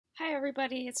Hi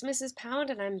everybody, it's Mrs.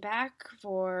 Pound and I'm back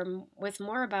with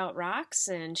more about rocks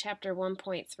in chapter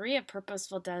 1.3 of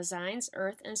Purposeful Designs,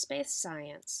 Earth and Space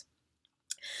Science.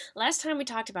 Last time we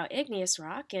talked about igneous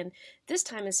rock, and this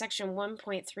time in section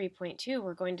 1.3.2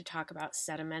 we're going to talk about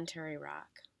sedimentary rock.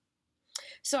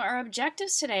 So our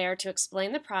objectives today are to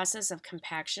explain the process of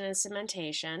compaction and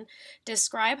cementation,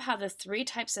 describe how the three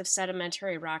types of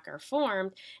sedimentary rock are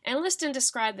formed, and list and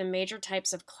describe the major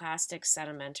types of clastic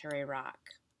sedimentary rock.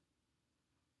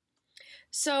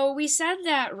 So we said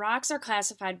that rocks are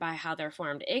classified by how they're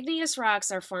formed. Igneous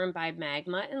rocks are formed by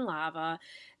magma and lava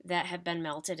that have been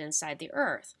melted inside the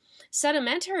earth.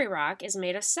 Sedimentary rock is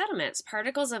made of sediments,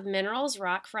 particles of minerals,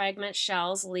 rock fragments,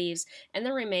 shells, leaves, and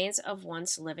the remains of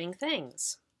once living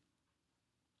things.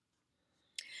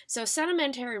 So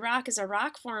sedimentary rock is a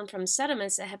rock formed from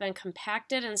sediments that have been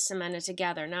compacted and cemented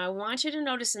together. Now I want you to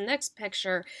notice in this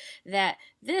picture that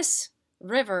this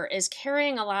river is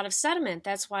carrying a lot of sediment.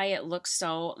 That's why it looks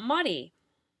so muddy.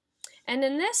 And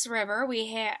in this river,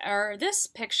 this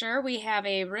picture, we have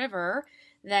a river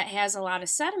that has a lot of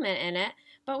sediment in it,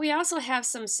 but we also have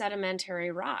some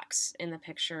sedimentary rocks in the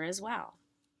picture as well.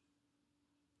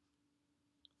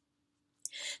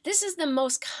 This is the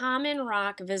most common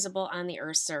rock visible on the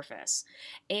Earth's surface.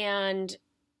 And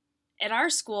at our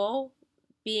school,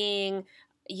 being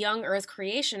young Earth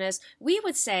creationists, we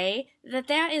would say that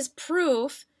that is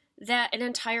proof that an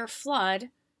entire flood,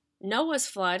 Noah's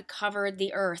flood, covered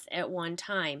the earth at one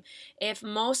time. If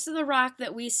most of the rock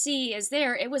that we see is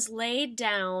there, it was laid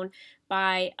down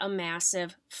by a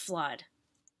massive flood.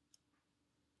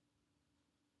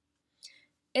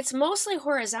 It's mostly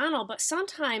horizontal, but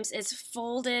sometimes it's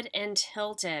folded and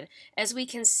tilted. As we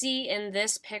can see in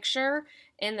this picture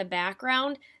in the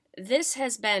background, this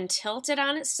has been tilted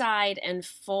on its side and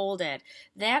folded.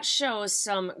 That shows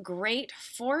some great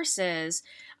forces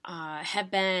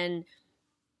have been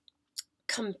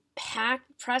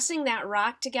pressing that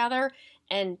rock together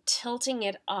and tilting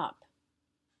it up.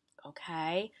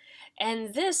 Okay?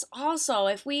 And this also,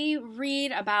 if we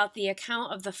read about the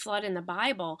account of the flood in the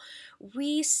Bible,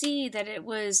 we see that it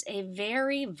was a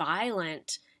very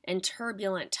violent and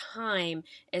turbulent time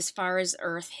as far as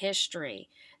Earth history,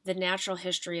 the natural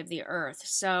history of the earth.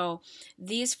 So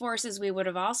these forces, we would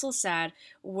have also said,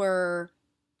 were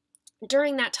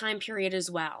during that time period as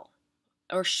well,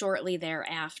 or shortly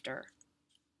thereafter.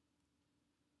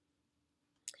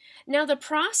 Now the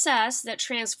process that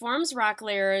transforms rock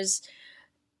layers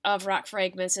of rock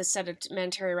fragments as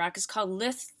sedimentary rock is called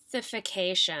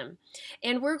lithification.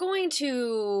 And we're going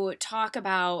to talk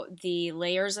about the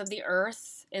layers of the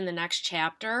earth in the next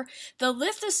chapter. The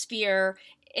lithosphere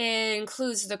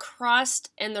includes the crust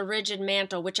and the rigid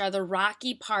mantle, which are the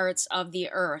rocky parts of the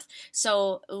earth.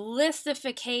 So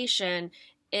lithification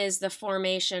is the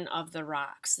formation of the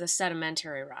rocks, the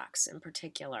sedimentary rocks in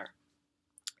particular.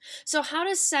 So how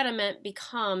does sediment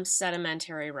become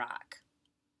sedimentary rock?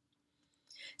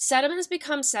 Sediments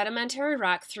become sedimentary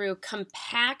rock through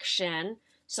compaction,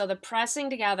 so the pressing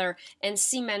together, and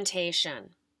cementation.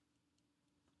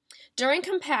 During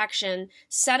compaction,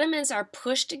 sediments are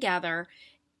pushed together,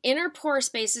 inner pore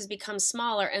spaces become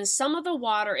smaller, and some of the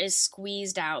water is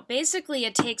squeezed out. Basically,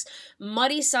 it takes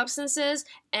muddy substances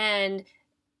and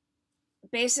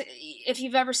if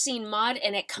you've ever seen mud,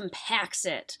 and it compacts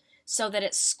it so that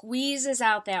it squeezes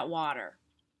out that water.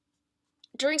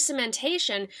 During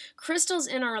cementation, crystals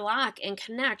interlock and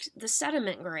connect the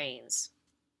sediment grains.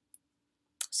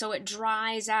 So it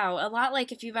dries out, a lot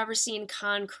like if you've ever seen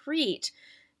concrete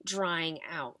drying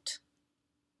out.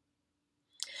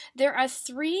 There are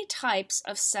three types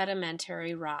of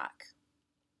sedimentary rock.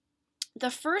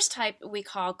 The first type we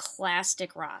call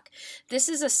clastic rock. This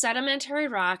is a sedimentary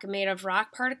rock made of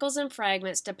rock particles and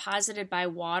fragments deposited by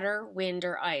water, wind,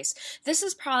 or ice. This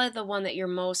is probably the one that you're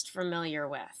most familiar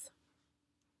with.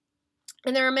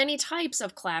 And there are many types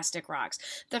of clastic rocks.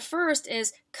 The first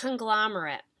is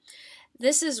conglomerate.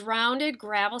 This is rounded,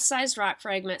 gravel-sized rock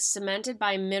fragments cemented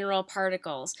by mineral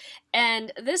particles.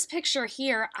 And this picture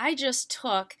here, I just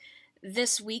took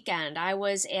this weekend. I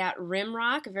was at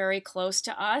Rimrock, very close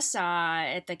to us,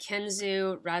 at the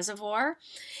Kinzu Reservoir.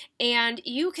 And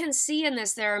you can see in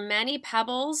this, there are many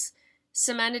pebbles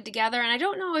cemented together. And I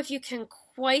don't know if you can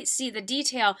quite see the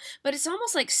detail, but it's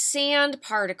almost like sand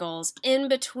particles in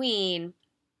between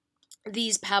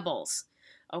these pebbles.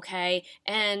 Okay,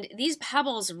 and these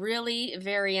pebbles really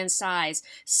vary in size.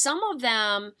 Some of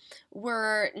them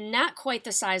were not quite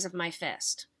the size of my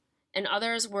fist, and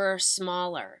others were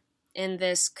smaller in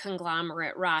this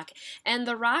conglomerate rock. And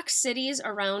the rock cities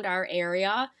around our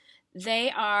area, they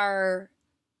are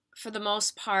for the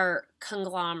most part,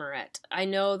 conglomerate. I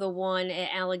know the one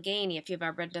at Allegheny, if you've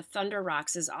ever been to Thunder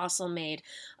Rocks, is also made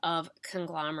of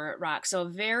conglomerate rock. So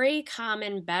very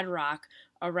common bedrock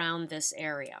around this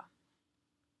area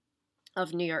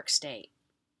of New York State.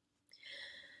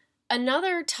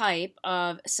 Another type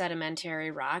of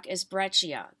sedimentary rock is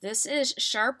breccia. This is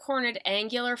sharp-cornered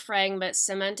angular fragments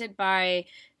cemented by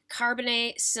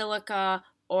carbonate, silica,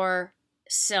 or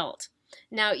silt.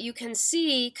 Now you can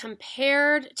see,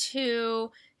 compared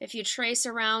to, if you trace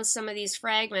around some of these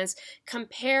fragments,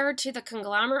 compared to the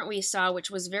conglomerate we saw, which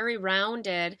was very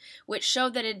rounded, which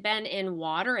showed that it had been in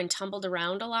water and tumbled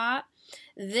around a lot,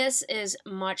 this is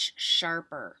much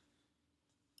sharper.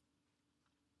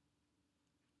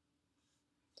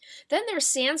 Then there's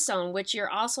sandstone, which you're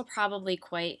also probably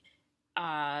quite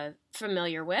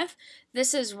familiar with.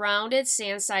 This is rounded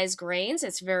sand-sized grains.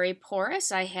 It's very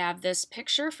porous. I have this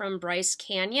picture from Bryce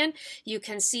Canyon. You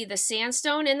can see the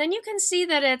sandstone, and then you can see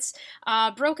that it's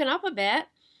broken up a bit.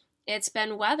 It's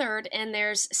been weathered, and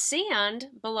there's sand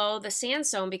below the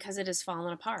sandstone because it has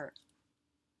fallen apart.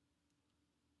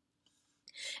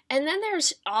 And then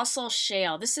there's also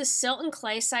shale. This is silt and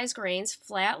clay-sized grains,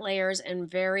 flat layers, and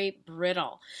very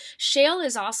brittle. Shale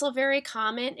is also very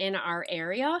common in our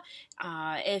area.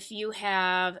 If you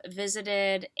have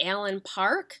visited Allen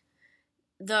Park,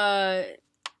 the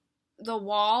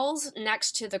walls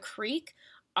next to the creek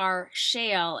are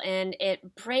shale, and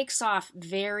it breaks off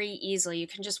very easily. You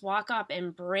can just walk up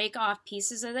and break off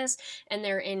pieces of this, and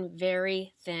they're in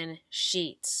very thin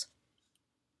sheets.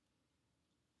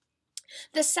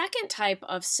 The second type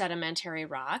of sedimentary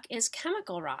rock is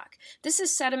chemical rock. This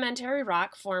is sedimentary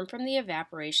rock formed from the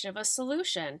evaporation of a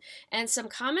solution, and some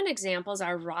common examples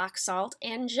are rock salt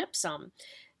and gypsum.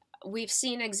 We've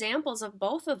seen examples of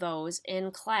both of those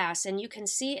in class, and you can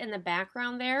see in the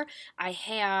background there, I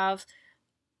have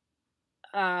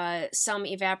some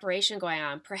evaporation going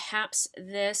on. Perhaps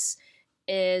this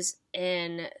is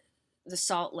in the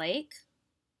Salt Lake,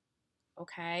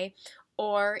 okay,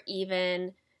 or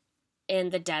even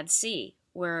in the Dead Sea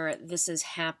where this is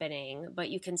happening, but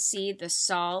you can see the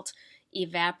salt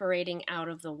evaporating out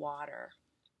of the water.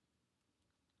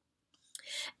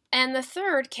 And the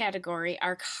third category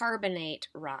are carbonate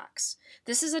rocks.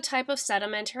 This is a type of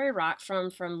sedimentary rock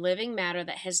from living matter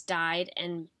that has died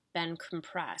and been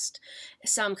compressed.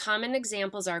 Some common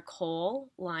examples are coal,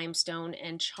 limestone,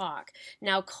 and chalk.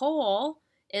 Now, coal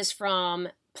is from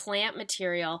plant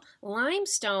material.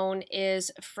 Limestone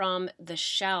is from the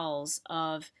shells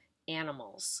of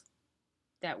animals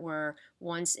that were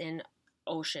once in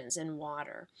oceans and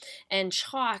water. And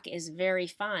chalk is very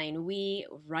fine. We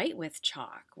write with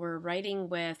chalk. We're writing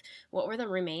with what were the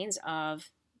remains of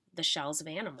the shells of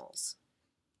animals.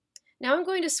 Now I'm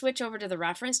going to switch over to the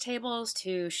reference tables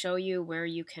to show you where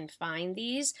you can find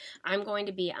these. I'm going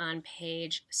to be on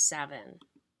page 7.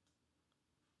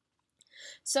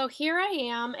 So here I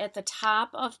am at the top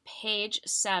of page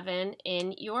 7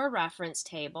 in your reference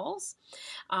tables.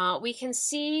 We can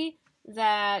see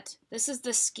that this is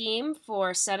the scheme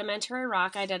for sedimentary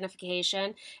rock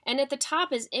identification, and at the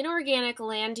top is inorganic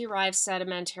land-derived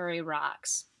sedimentary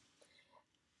rocks.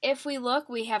 If we look,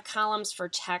 we have columns for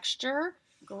texture,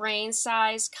 grain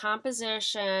size,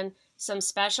 composition, some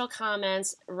special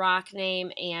comments, rock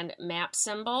name, and map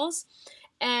symbols.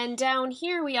 And down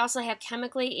here we also have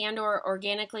chemically and or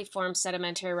organically formed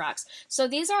sedimentary rocks. So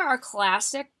these are our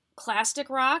clastic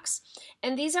rocks,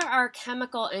 and these are our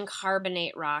chemical and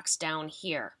carbonate rocks down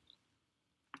here.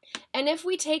 And if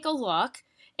we take a look,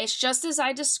 it's just as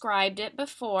I described it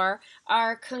before.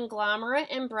 Our conglomerate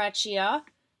and breccia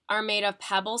are made of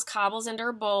pebbles, cobbles, and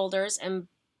or boulders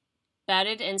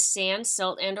embedded in sand,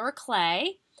 silt, and or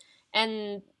clay.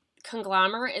 And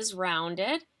conglomerate is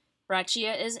rounded.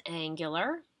 Breccia is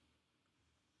angular.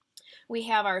 We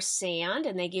have our sand,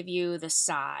 and they give you the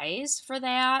size for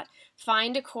that.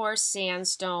 Fine to coarse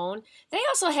sandstone. They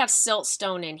also have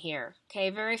siltstone in here, okay,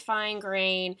 very fine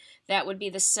grain. That would be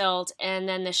the silt, and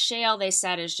then the shale they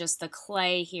said is just the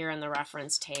clay here in the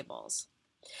reference tables.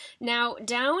 Now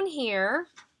down here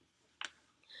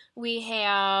we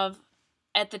have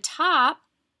at the top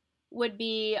would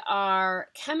be our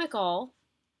chemical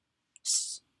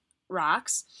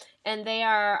rocks, and they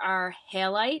are our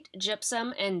halite,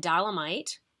 gypsum, and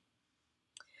dolomite,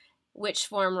 which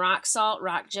form rock salt,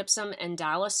 rock gypsum, and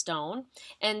dolostone.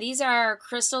 And these are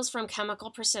crystals from chemical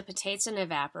precipitates and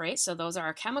evaporate, so those are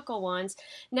our chemical ones.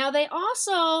 Now they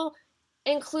also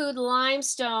include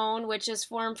limestone, which is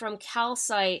formed from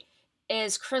calcite,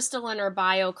 is crystalline or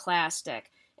bioclastic.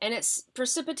 And it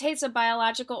precipitates of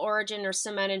biological origin or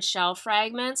cemented shell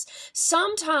fragments.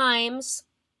 Sometimes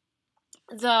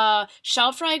the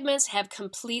shell fragments have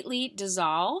completely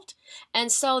dissolved,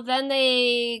 and so then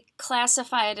they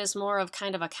classify it as more of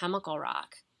kind of a chemical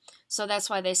rock. So that's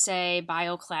why they say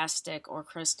bioclastic or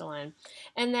crystalline.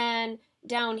 And then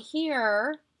down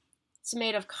here, it's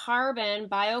made of carbon.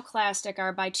 Bioclastic,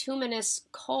 our bituminous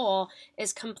coal,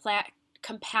 is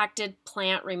compacted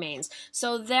plant remains.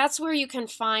 So that's where you can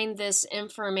find this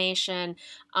information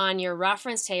on your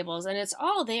reference tables, and it's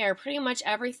all there, pretty much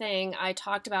everything I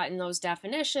talked about in those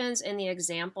definitions and the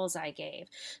examples I gave.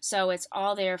 So it's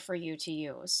all there for you to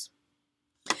use.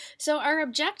 So our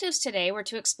objectives today were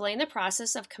to explain the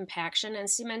process of compaction and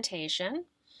cementation,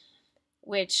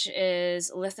 which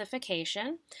is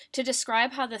lithification, to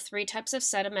describe how the three types of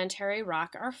sedimentary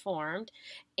rock are formed,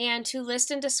 and to list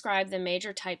and describe the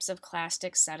major types of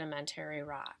clastic sedimentary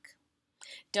rock.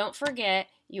 Don't forget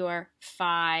your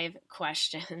 5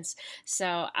 questions.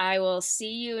 So I will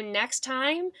see you next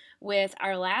time with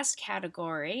our last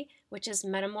category, which is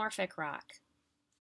metamorphic rock.